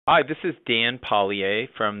Hi, this is Dan Pollyea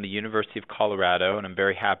from the University of Colorado, and I'm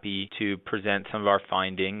very happy to present some of our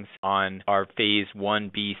findings on our Phase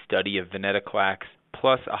 1b study of Venetoclax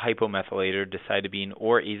plus a hypomethylator, Decitabine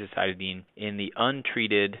or Azacitidine, in the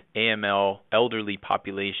untreated AML elderly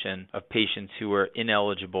population of patients who were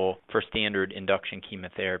ineligible for standard induction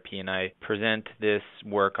chemotherapy. And I present this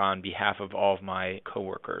work on behalf of all of my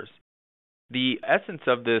coworkers. The essence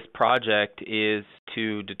of this project is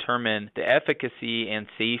to determine the efficacy and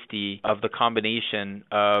safety of the combination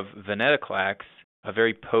of Venetoclax, a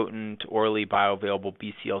very potent orally bioavailable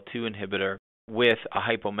BCL2 inhibitor, with a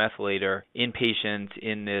hypomethylator in patients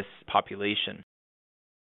in this population.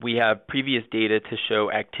 We have previous data to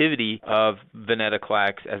show activity of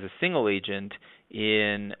Venetoclax as a single agent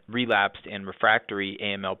in relapsed and refractory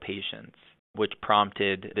AML patients, which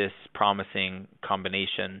prompted this promising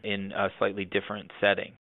combination in a slightly different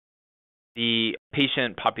setting. The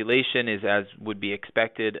patient population is, as would be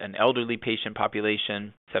expected, an elderly patient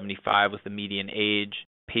population. 75 was the median age.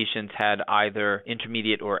 Patients had either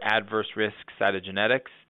intermediate or adverse risk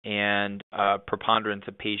cytogenetics, and a preponderance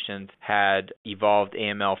of patients had evolved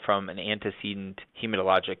AML from an antecedent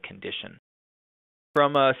hematologic condition.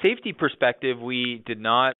 From a safety perspective, we did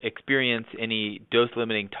not experience any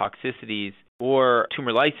dose-limiting toxicities or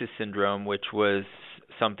tumor lysis syndrome, which was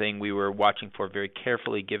something we were watching for very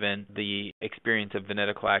carefully given the experience of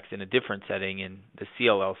Venetoclax in a different setting, in the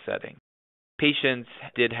CLL setting. Patients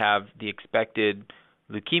did have the expected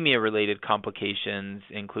leukemia-related complications,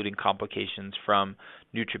 including complications from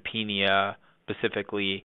neutropenia,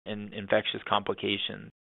 specifically, and infectious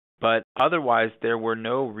complications. But otherwise, there were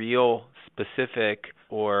no real specific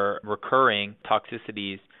or recurring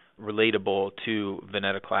toxicities relatable to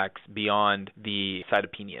Venetoclax beyond the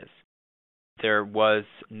cytopenias. There was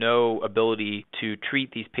no ability to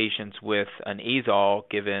treat these patients with an azole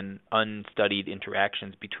given unstudied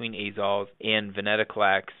interactions between azoles and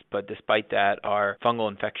Venetoclax, but despite that, our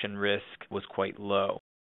fungal infection risk was quite low.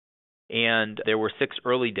 And there were 6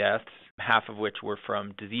 early deaths, half of which were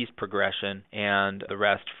from disease progression and the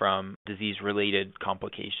rest from disease-related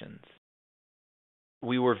complications.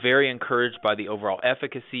 We were very encouraged by the overall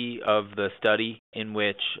efficacy of the study, in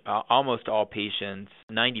which almost all patients,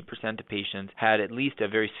 90% of patients, had at least a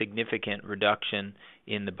very significant reduction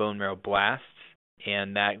in the bone marrow blasts,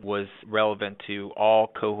 and that was relevant to all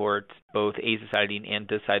cohorts, both azacitidine and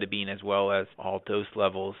decitabine, as well as all dose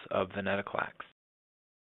levels of Venetoclax.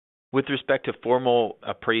 With respect to formal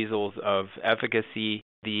appraisals of efficacy,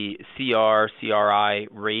 the CR/CRI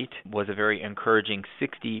rate was a very encouraging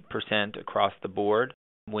 60% across the board.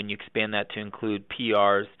 When you expand that to include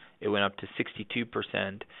PRs, it went up to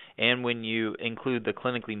 62%. And when you include the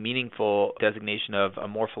clinically meaningful designation of a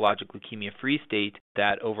morphologic leukemia-free state,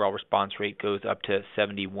 that overall response rate goes up to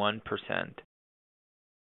 71%.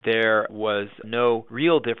 There was no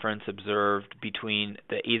real difference observed between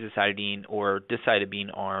the azacitidine or decitabine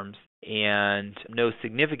arms, and no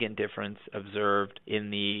significant difference observed in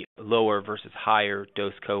the lower versus higher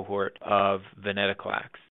dose cohort of Venetoclax.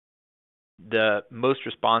 The most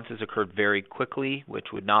responses occurred very quickly, which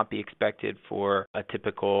would not be expected for a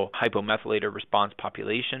typical hypomethylator response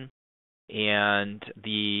population. And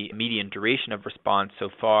the median duration of response so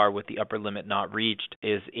far, with the upper limit not reached,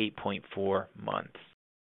 is 8.4 months.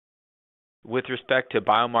 With respect to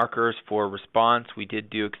biomarkers for response, we did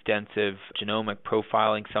do extensive genomic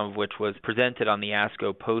profiling, some of which was presented on the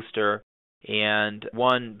ASCO poster. And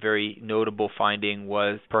one very notable finding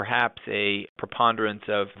was perhaps a preponderance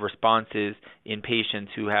of responses in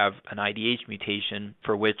patients who have an IDH mutation,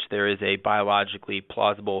 for which there is a biologically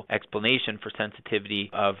plausible explanation for sensitivity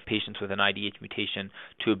of patients with an IDH mutation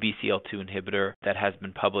to a BCL2 inhibitor that has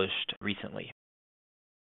been published recently.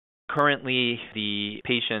 Currently, the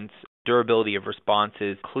patient's durability of response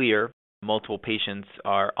is clear. Multiple patients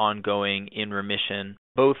are ongoing in remission,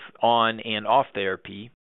 both on and off therapy,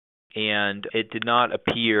 and it did not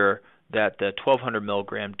appear that the 1,200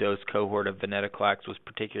 milligram dose cohort of Venetoclax was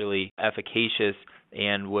particularly efficacious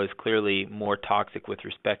and was clearly more toxic with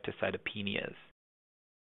respect to cytopenias.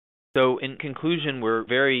 So in conclusion, we're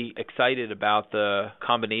very excited about the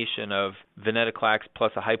combination of Venetoclax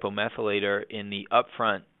plus a hypomethylator in the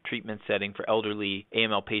upfront treatment setting for elderly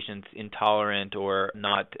AML patients intolerant or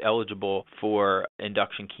not eligible for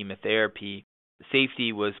induction chemotherapy.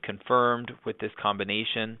 Safety was confirmed with this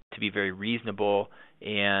combination to be very reasonable,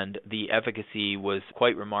 and the efficacy was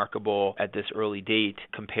quite remarkable at this early date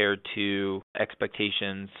compared to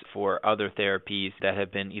expectations for other therapies that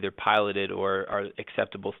have been either piloted or are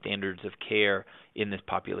acceptable standards of care in this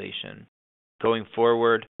population. Going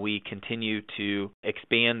forward, we continue to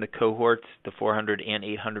expand the cohorts, the 400 and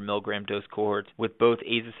 800 milligram dose cohorts, with both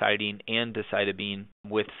azacitidine and decitabine,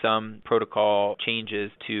 with some protocol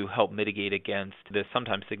changes to help mitigate against the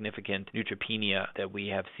sometimes significant neutropenia that we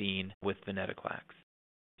have seen with Venetoclax.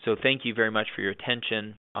 So thank you very much for your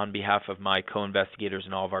attention. On behalf of my co-investigators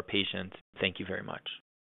and all of our patients, thank you very much.